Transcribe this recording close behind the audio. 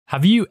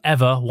Have you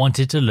ever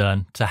wanted to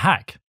learn to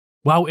hack?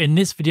 Well, in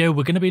this video,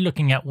 we're going to be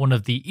looking at one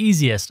of the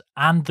easiest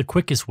and the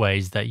quickest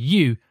ways that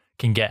you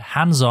can get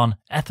hands-on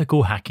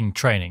ethical hacking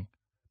training.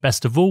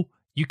 Best of all,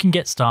 you can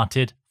get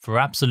started for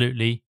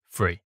absolutely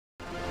free.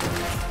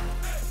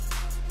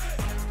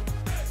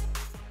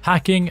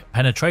 Hacking,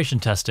 penetration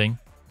testing,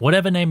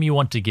 whatever name you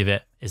want to give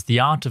it, is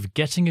the art of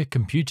getting a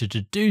computer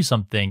to do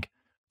something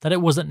that it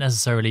wasn't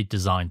necessarily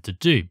designed to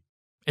do.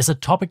 It's a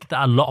topic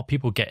that a lot of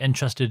people get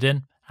interested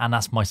in, and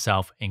that's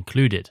myself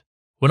included.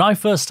 When I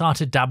first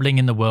started dabbling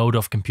in the world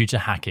of computer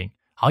hacking,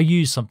 I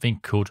used something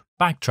called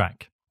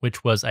Backtrack,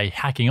 which was a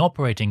hacking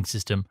operating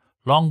system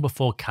long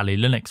before Kali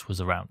Linux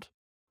was around.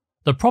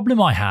 The problem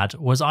I had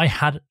was I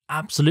had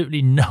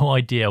absolutely no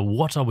idea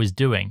what I was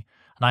doing,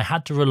 and I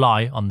had to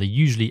rely on the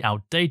usually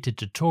outdated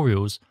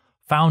tutorials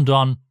found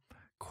on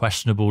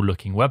questionable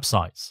looking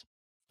websites.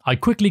 I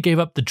quickly gave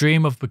up the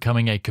dream of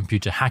becoming a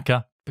computer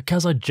hacker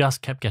because I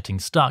just kept getting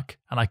stuck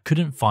and I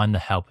couldn't find the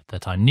help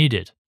that I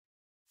needed.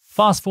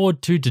 Fast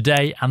forward to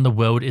today and the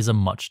world is a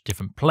much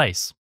different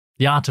place.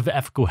 The art of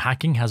ethical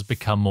hacking has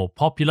become more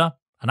popular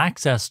and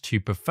access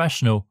to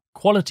professional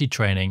quality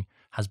training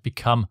has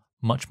become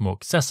much more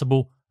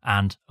accessible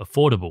and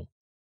affordable.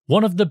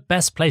 One of the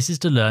best places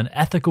to learn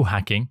ethical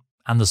hacking,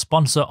 and the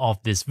sponsor of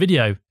this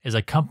video, is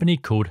a company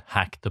called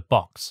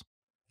HackTheBox.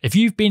 If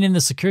you've been in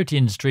the security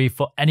industry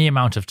for any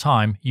amount of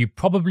time, you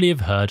probably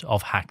have heard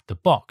of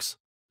HackTheBox.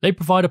 They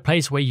provide a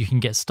place where you can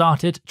get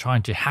started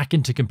trying to hack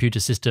into computer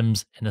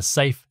systems in a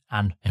safe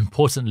and,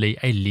 importantly,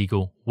 a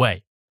legal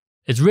way.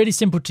 It's really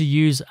simple to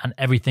use and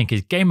everything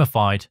is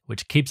gamified,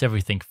 which keeps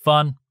everything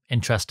fun,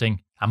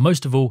 interesting, and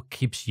most of all,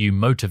 keeps you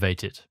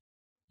motivated.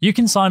 You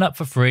can sign up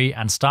for free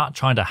and start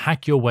trying to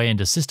hack your way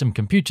into system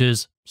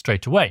computers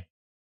straight away.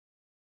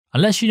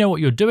 Unless you know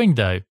what you're doing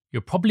though,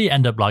 you'll probably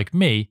end up like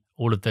me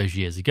all of those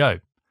years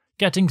ago,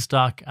 getting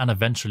stuck and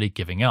eventually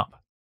giving up.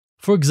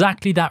 For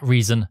exactly that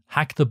reason,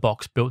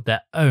 HackTheBox built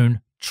their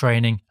own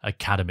training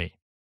academy.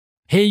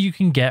 Here you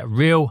can get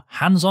real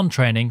hands-on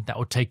training that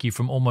will take you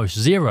from almost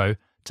zero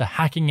to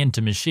hacking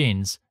into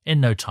machines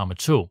in no time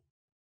at all.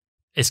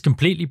 It's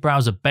completely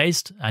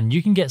browser-based and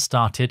you can get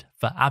started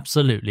for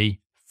absolutely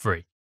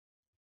free.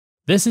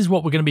 This is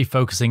what we're going to be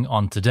focusing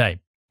on today.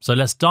 So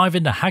let's dive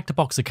into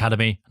HackTheBox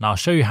Academy and I'll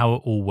show you how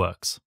it all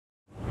works.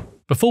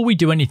 Before we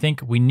do anything,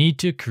 we need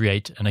to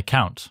create an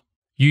account.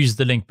 Use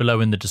the link below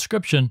in the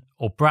description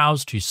or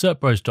browse to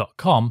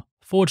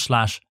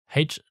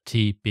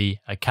certbros.com/HTB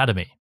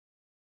Academy.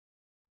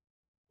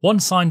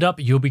 Once signed up,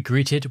 you'll be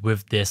greeted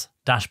with this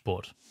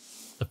dashboard.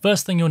 The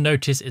first thing you'll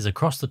notice is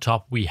across the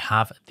top we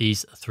have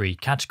these three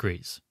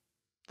categories.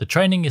 The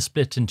training is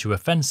split into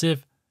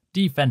offensive,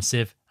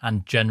 defensive,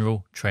 and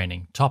general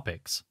training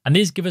topics. And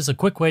these give us a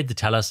quick way to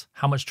tell us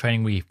how much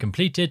training we've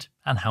completed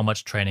and how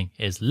much training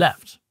is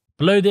left.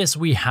 Below this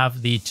we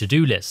have the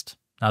to-do list.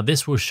 Now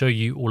this will show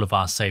you all of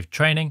our saved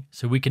training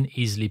so we can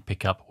easily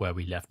pick up where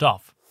we left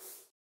off.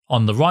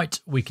 On the right,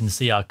 we can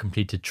see our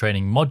completed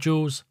training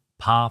modules,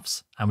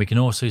 paths, and we can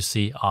also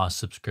see our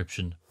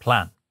subscription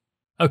plan.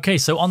 Okay,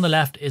 so on the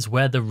left is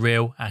where the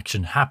real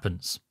action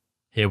happens.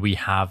 Here we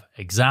have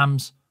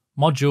exams,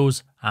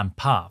 modules, and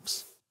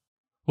paths.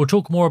 We'll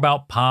talk more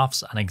about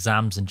paths and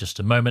exams in just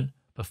a moment,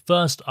 but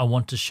first I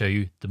want to show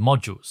you the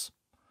modules.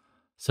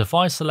 So if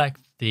I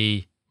select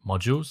the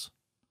modules,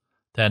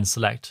 then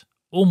select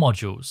all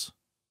modules.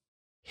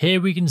 Here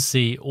we can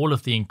see all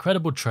of the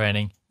incredible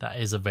training that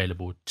is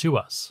available to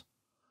us.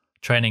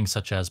 Training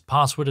such as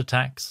password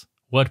attacks,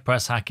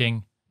 WordPress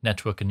hacking,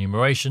 network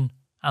enumeration,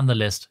 and the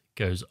list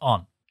goes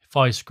on. If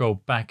I scroll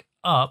back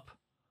up,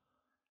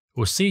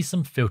 we'll see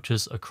some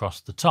filters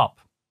across the top.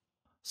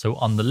 So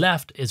on the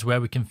left is where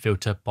we can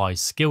filter by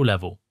skill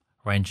level,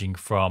 ranging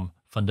from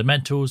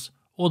fundamentals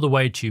all the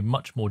way to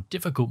much more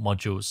difficult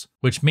modules,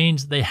 which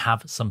means they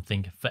have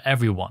something for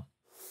everyone.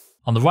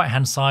 On the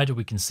right-hand side,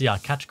 we can see our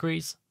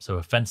categories, so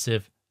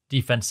offensive,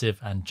 defensive,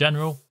 and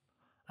general.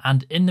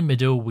 And in the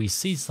middle, we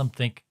see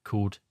something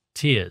called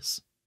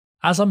tiers.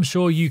 As I'm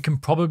sure you can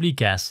probably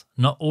guess,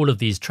 not all of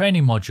these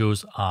training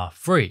modules are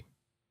free.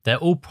 They're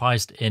all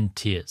priced in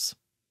tiers.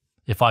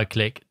 If I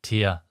click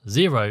tier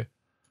 0,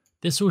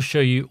 this will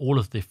show you all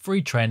of the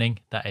free training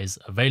that is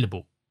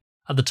available.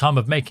 At the time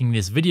of making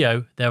this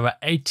video, there are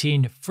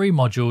 18 free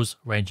modules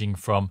ranging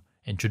from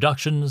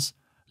introductions,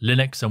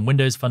 Linux and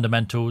Windows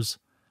fundamentals,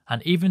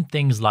 and even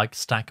things like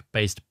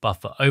stack-based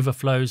buffer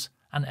overflows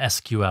and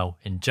SQL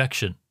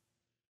injection.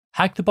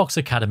 HackTheBox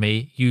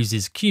Academy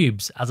uses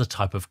cubes as a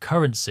type of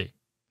currency.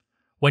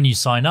 When you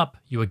sign up,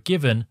 you are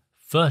given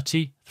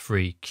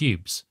 33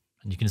 cubes,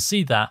 and you can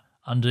see that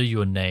under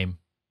your name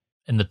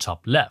in the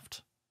top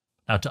left.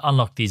 Now to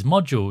unlock these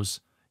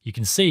modules, you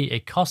can see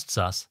it costs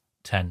us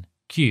 10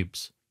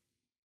 cubes.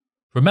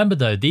 Remember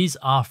though, these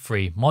are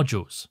free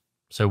modules,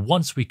 so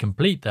once we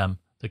complete them,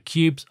 the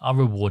cubes are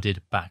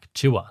rewarded back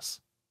to us.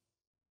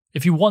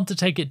 If you want to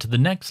take it to the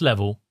next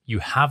level, you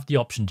have the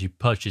option to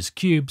purchase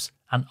cubes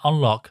and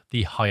unlock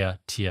the higher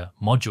tier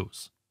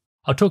modules.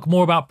 I'll talk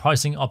more about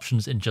pricing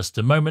options in just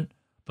a moment,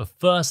 but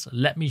first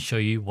let me show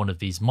you one of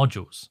these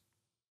modules.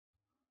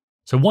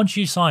 So once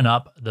you sign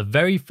up, the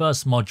very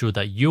first module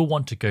that you'll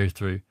want to go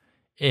through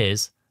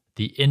is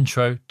the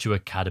Intro to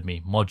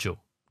Academy module,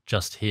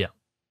 just here.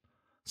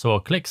 So I'll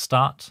click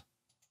Start,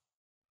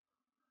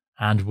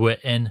 and we're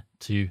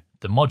into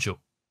the module.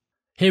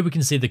 Here we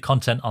can see the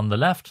content on the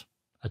left,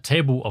 a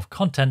table of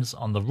contents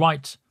on the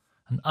right,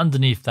 and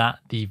underneath that,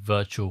 the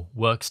virtual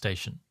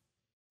workstation.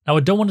 Now, I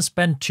don't want to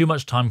spend too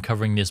much time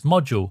covering this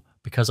module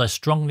because I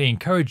strongly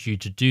encourage you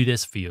to do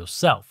this for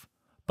yourself,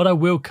 but I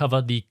will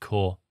cover the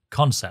core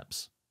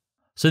concepts.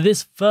 So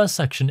this first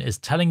section is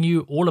telling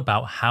you all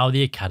about how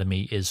the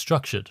Academy is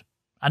structured,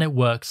 and it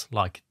works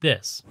like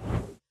this.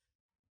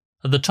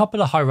 At the top of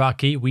the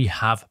hierarchy, we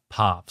have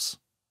paths.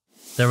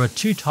 There are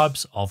two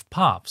types of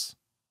paths.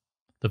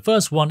 The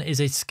first one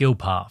is a skill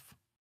path.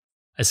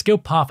 A skill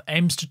path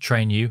aims to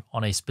train you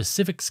on a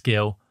specific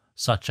skill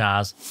such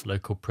as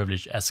local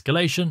privilege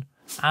escalation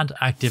and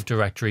Active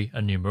Directory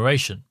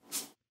enumeration.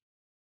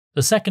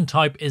 The second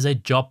type is a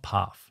job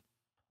path.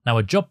 Now,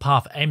 a job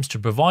path aims to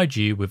provide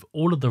you with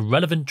all of the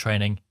relevant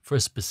training for a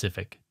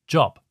specific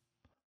job,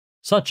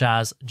 such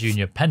as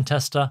Junior Pen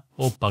Tester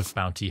or Bug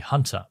Bounty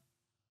Hunter.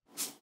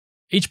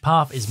 Each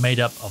path is made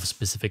up of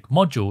specific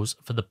modules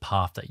for the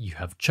path that you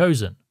have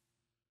chosen.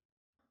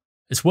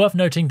 It's worth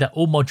noting that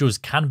all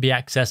modules can be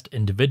accessed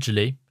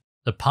individually.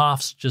 The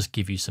paths just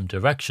give you some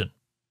direction.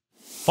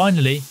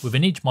 Finally,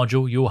 within each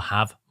module, you'll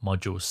have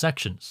module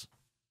sections.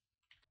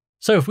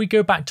 So if we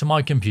go back to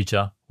my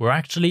computer, we're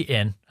actually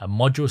in a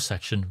module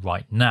section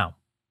right now.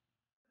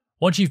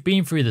 Once you've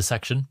been through the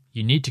section,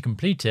 you need to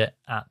complete it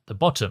at the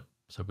bottom.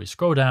 So we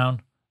scroll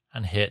down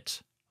and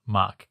hit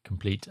Mark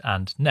Complete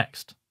and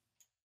Next.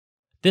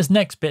 This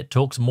next bit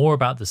talks more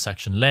about the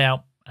section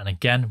layout, and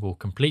again, we'll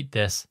complete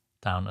this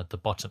down at the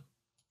bottom.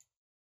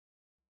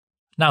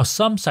 Now,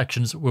 some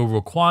sections will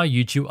require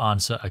you to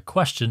answer a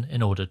question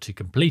in order to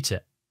complete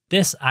it.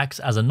 This acts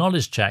as a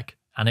knowledge check,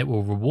 and it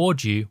will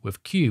reward you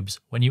with cubes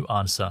when you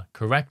answer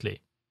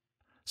correctly.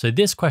 So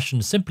this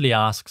question simply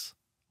asks,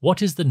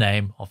 what is the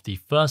name of the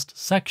first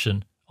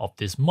section of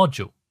this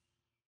module?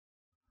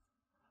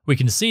 We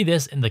can see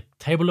this in the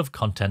table of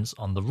contents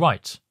on the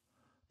right.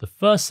 The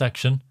first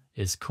section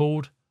is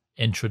called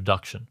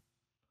Introduction.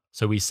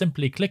 So we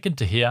simply click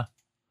into here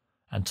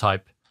and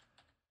type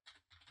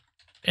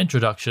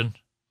Introduction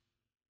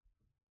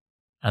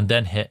and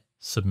then hit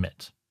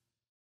Submit.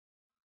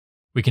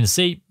 We can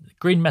see the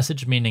green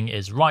message meaning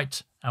is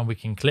right, and we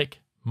can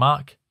click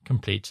Mark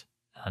Complete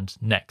and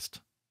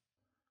Next.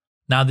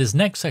 Now this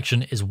next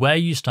section is where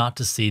you start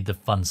to see the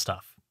fun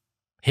stuff.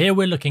 Here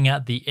we're looking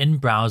at the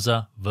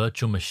in-browser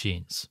virtual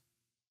machines.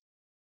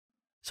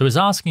 So it's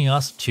asking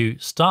us to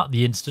start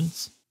the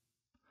instance,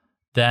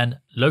 then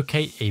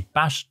locate a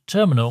bash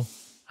terminal,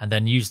 and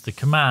then use the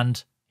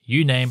command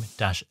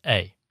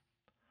uname-a.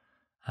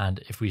 And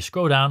if we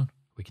scroll down,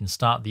 we can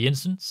start the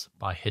instance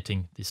by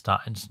hitting the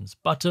Start Instance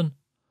button.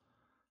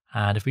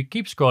 And if we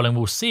keep scrolling,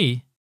 we'll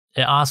see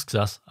it asks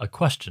us a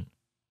question.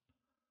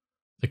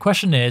 The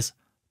question is,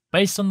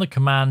 based on the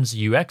commands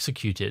you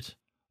executed,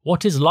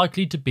 what is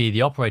likely to be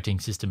the operating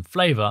system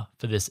flavor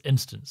for this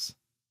instance?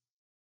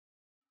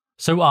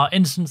 So our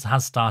instance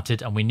has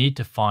started and we need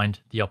to find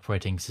the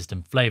operating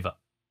system flavor.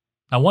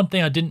 Now, one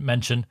thing I didn't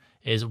mention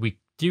is we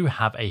do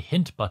have a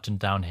hint button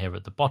down here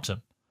at the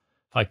bottom.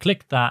 If I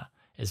click that,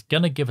 it's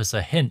going to give us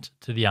a hint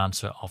to the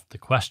answer of the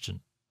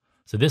question.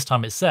 So this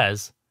time it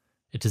says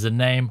it is a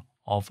name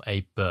of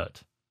a bird.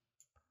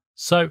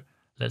 So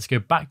let's go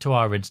back to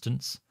our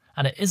instance,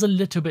 and it is a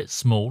little bit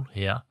small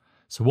here.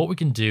 So what we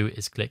can do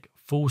is click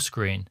full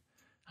screen,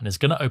 and it's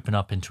going to open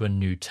up into a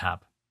new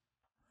tab.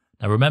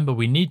 Now remember,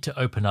 we need to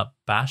open up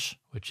bash,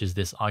 which is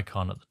this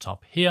icon at the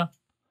top here.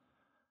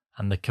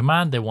 And the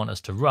command they want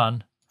us to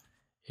run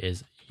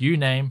is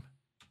uname-a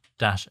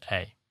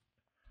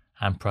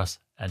and press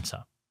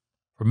enter.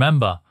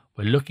 Remember,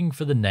 we're looking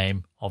for the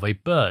name of a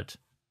bird,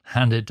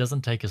 and it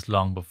doesn't take us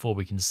long before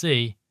we can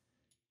see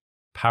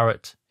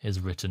parrot is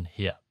written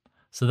here.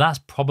 So that's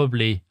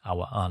probably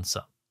our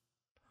answer.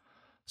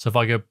 So if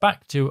I go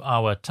back to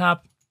our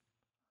tab,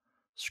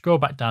 scroll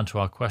back down to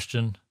our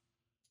question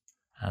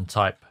and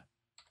type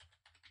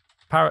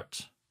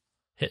parrot,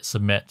 hit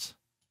submit.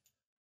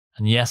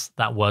 And yes,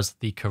 that was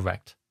the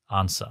correct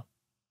answer.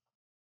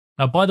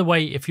 Now, by the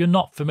way, if you're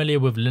not familiar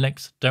with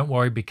Linux, don't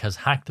worry, because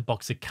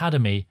HackTheBox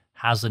Academy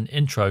has an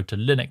intro to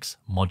Linux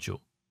module.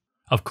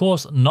 Of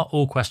course, not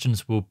all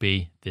questions will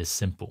be this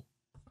simple.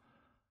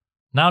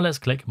 Now let's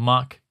click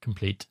Mark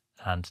Complete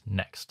and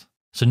Next.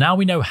 So now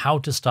we know how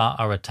to start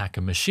our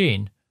attacker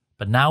machine,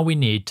 but now we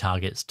need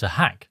targets to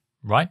hack,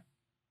 right?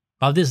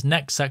 Now this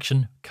next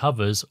section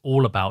covers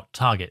all about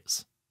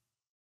targets.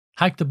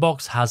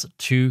 HackTheBox has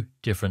two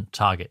different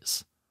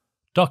targets,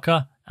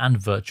 Docker and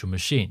virtual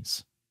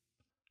machines.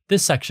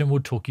 This section will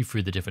talk you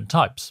through the different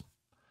types.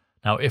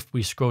 Now, if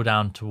we scroll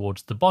down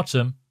towards the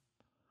bottom,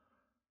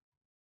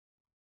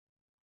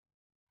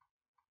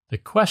 the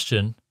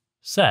question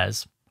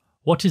says,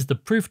 what is the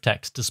proof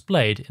text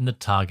displayed in the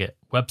target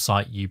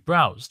website you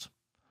browsed?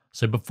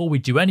 So before we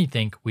do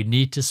anything, we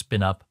need to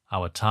spin up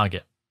our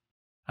target.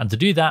 And to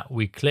do that,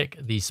 we click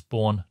the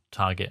Spawn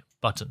Target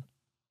button.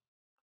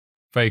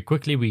 Very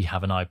quickly, we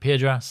have an IP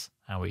address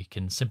and we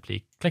can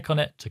simply click on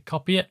it to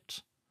copy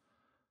it,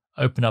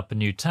 open up a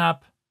new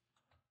tab,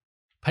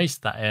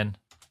 paste that in,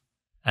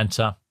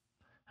 enter,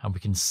 and we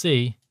can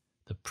see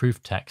the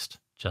proof text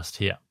just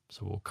here.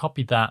 So we'll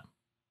copy that,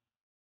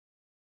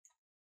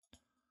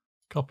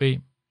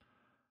 copy,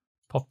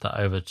 pop that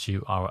over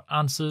to our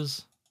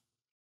answers,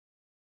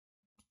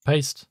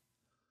 paste,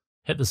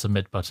 hit the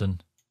submit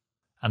button,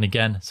 and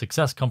again,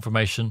 success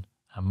confirmation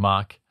and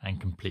mark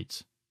and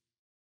complete.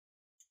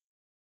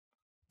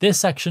 This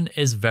section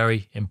is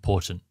very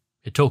important.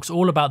 It talks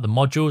all about the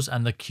modules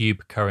and the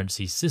cube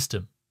currency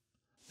system.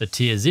 The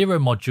tier 0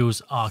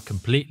 modules are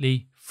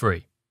completely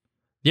free.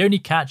 The only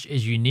catch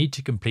is you need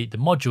to complete the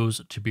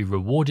modules to be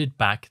rewarded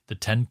back the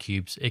 10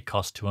 cubes it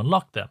costs to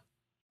unlock them,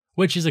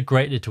 which is a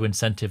great little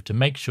incentive to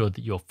make sure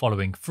that you're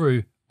following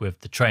through with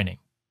the training.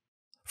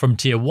 From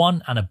tier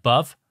 1 and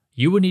above,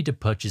 you will need to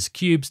purchase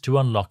cubes to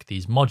unlock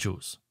these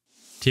modules.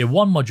 Tier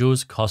 1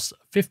 modules cost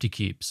 50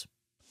 cubes.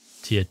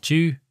 Tier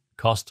 2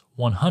 cost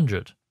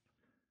 100.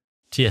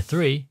 Tier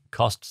 3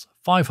 costs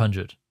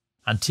 500.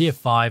 And Tier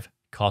 5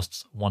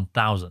 costs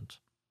 1000.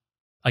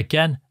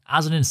 Again,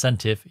 as an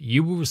incentive,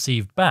 you will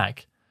receive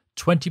back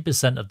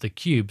 20% of the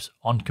cubes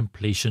on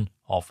completion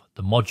of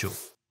the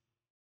module.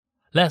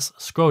 Let's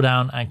scroll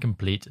down and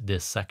complete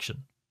this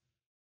section.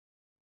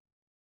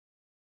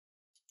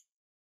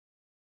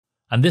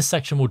 And this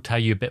section will tell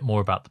you a bit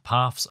more about the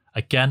paths.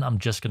 Again, I'm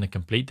just going to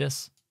complete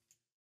this.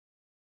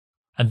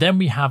 And then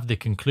we have the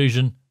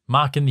conclusion,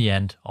 marking the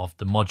end of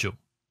the module.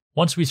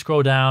 Once we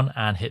scroll down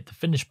and hit the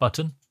finish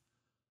button,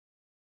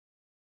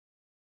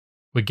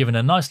 we're given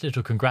a nice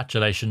little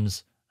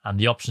congratulations and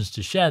the options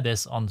to share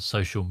this on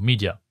social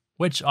media,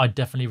 which I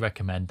definitely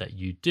recommend that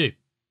you do.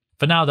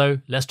 For now though,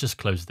 let's just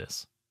close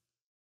this.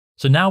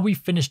 So now we've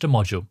finished a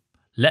module,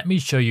 let me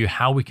show you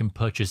how we can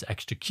purchase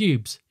extra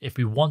cubes if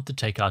we want to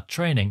take our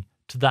training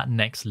to that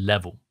next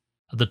level.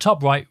 At the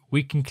top right,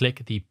 we can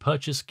click the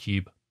Purchase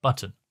Cube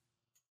button.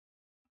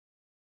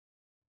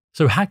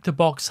 So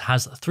HackTheBox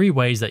has 3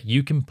 ways that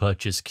you can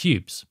purchase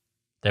cubes.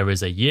 There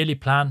is a yearly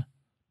plan,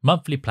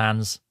 monthly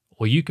plans,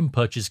 or you can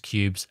purchase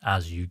cubes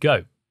as you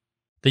go.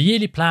 The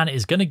yearly plan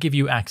is going to give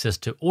you access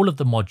to all of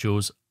the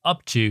modules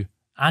up to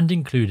and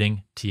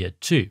including Tier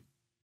 2.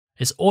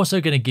 It's also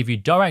going to give you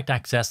direct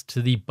access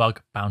to the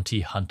Bug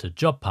Bounty Hunter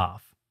job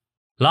path.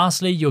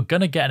 Lastly, you're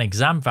going to get an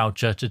exam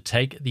voucher to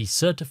take the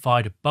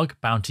Certified Bug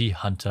Bounty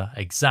Hunter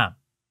exam.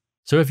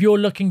 So if you're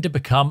looking to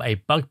become a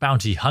Bug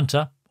Bounty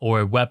Hunter or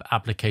a web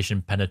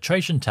application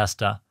penetration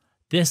tester,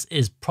 this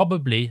is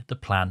probably the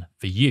plan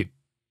for you.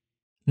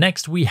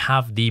 Next, we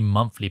have the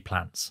monthly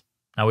plans.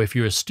 Now, if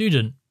you're a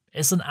student,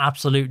 it's an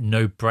absolute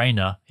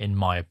no-brainer in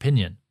my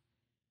opinion.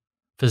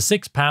 For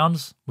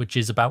 £6, which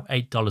is about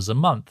 $8 a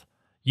month,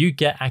 you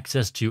get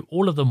access to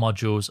all of the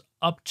modules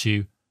up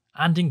to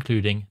and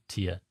including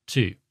Tier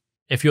 2.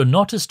 If you're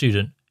not a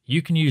student,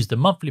 you can use the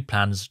monthly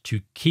plans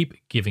to keep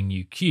giving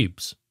you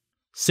cubes.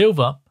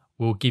 Silver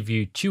will give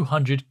you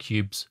 200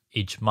 cubes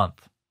each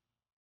month.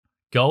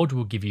 Gold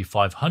will give you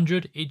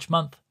 500 each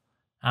month,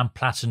 and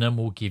Platinum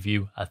will give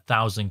you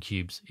 1,000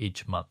 cubes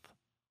each month.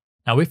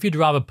 Now, if you'd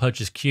rather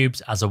purchase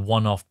cubes as a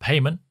one-off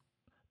payment,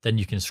 then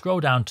you can scroll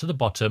down to the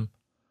bottom,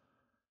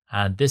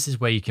 and this is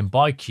where you can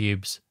buy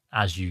cubes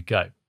as you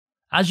go.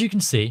 As you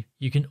can see,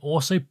 you can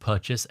also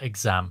purchase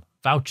exam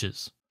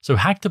vouchers. So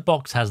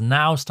HackTheBox has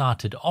now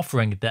started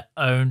offering their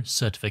own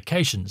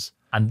certifications,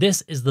 and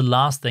this is the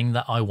last thing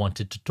that I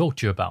wanted to talk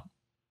to you about.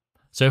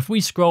 So if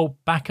we scroll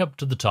back up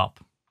to the top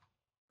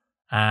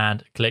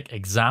and click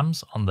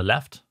exams on the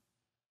left,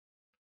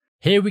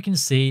 here we can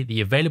see the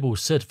available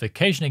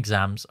certification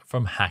exams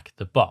from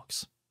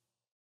HackTheBox.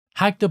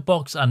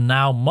 HackTheBox are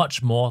now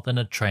much more than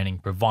a training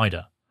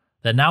provider.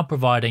 They're now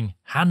providing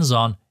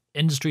hands-on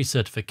industry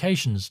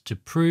certifications to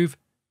prove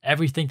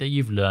everything that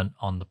you've learned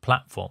on the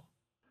platform.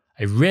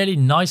 A really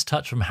nice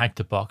touch from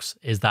HackTheBox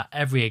is that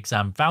every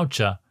exam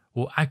voucher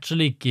will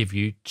actually give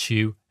you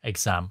 2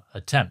 exam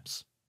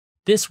attempts.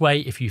 This way,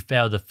 if you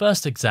fail the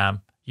first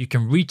exam, you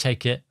can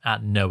retake it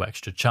at no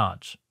extra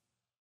charge.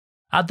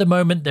 At the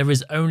moment, there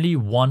is only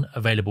one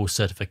available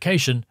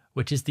certification,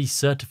 which is the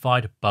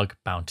Certified Bug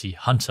Bounty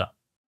Hunter.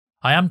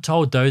 I am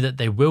told though that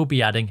they will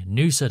be adding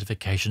new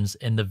certifications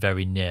in the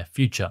very near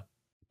future.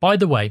 By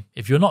the way,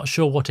 if you're not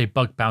sure what a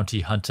Bug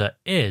Bounty Hunter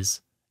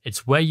is,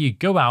 it's where you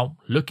go out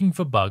looking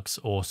for bugs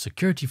or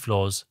security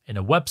flaws in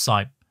a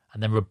website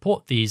and then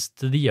report these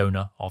to the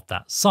owner of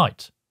that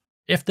site.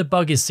 If the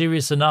bug is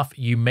serious enough,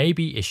 you may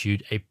be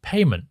issued a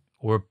payment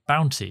or a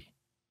bounty.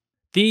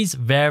 These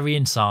vary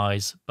in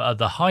size, but at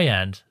the high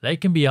end, they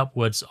can be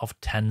upwards of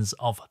tens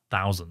of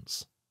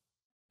thousands.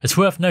 It's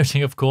worth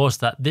noting, of course,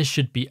 that this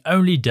should be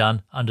only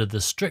done under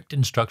the strict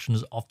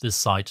instructions of the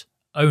site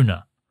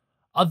owner.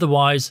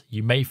 Otherwise,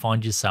 you may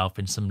find yourself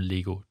in some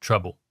legal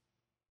trouble.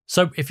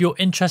 So if you're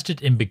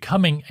interested in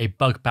becoming a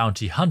bug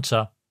bounty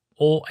hunter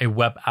or a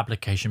web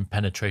application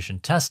penetration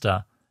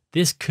tester,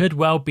 this could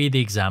well be the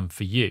exam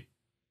for you.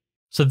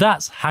 So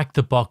that's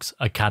HackTheBox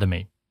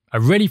Academy, a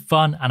really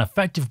fun and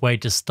effective way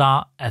to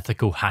start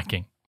ethical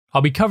hacking.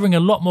 I'll be covering a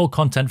lot more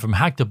content from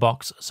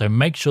HackTheBox, so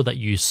make sure that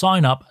you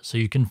sign up so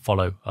you can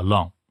follow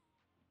along.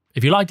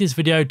 If you like this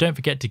video, don't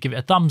forget to give it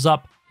a thumbs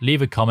up,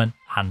 leave a comment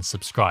and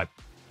subscribe.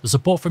 The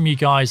support from you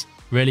guys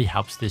really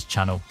helps this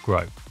channel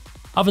grow.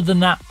 Other than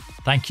that,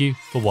 thank you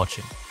for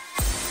watching.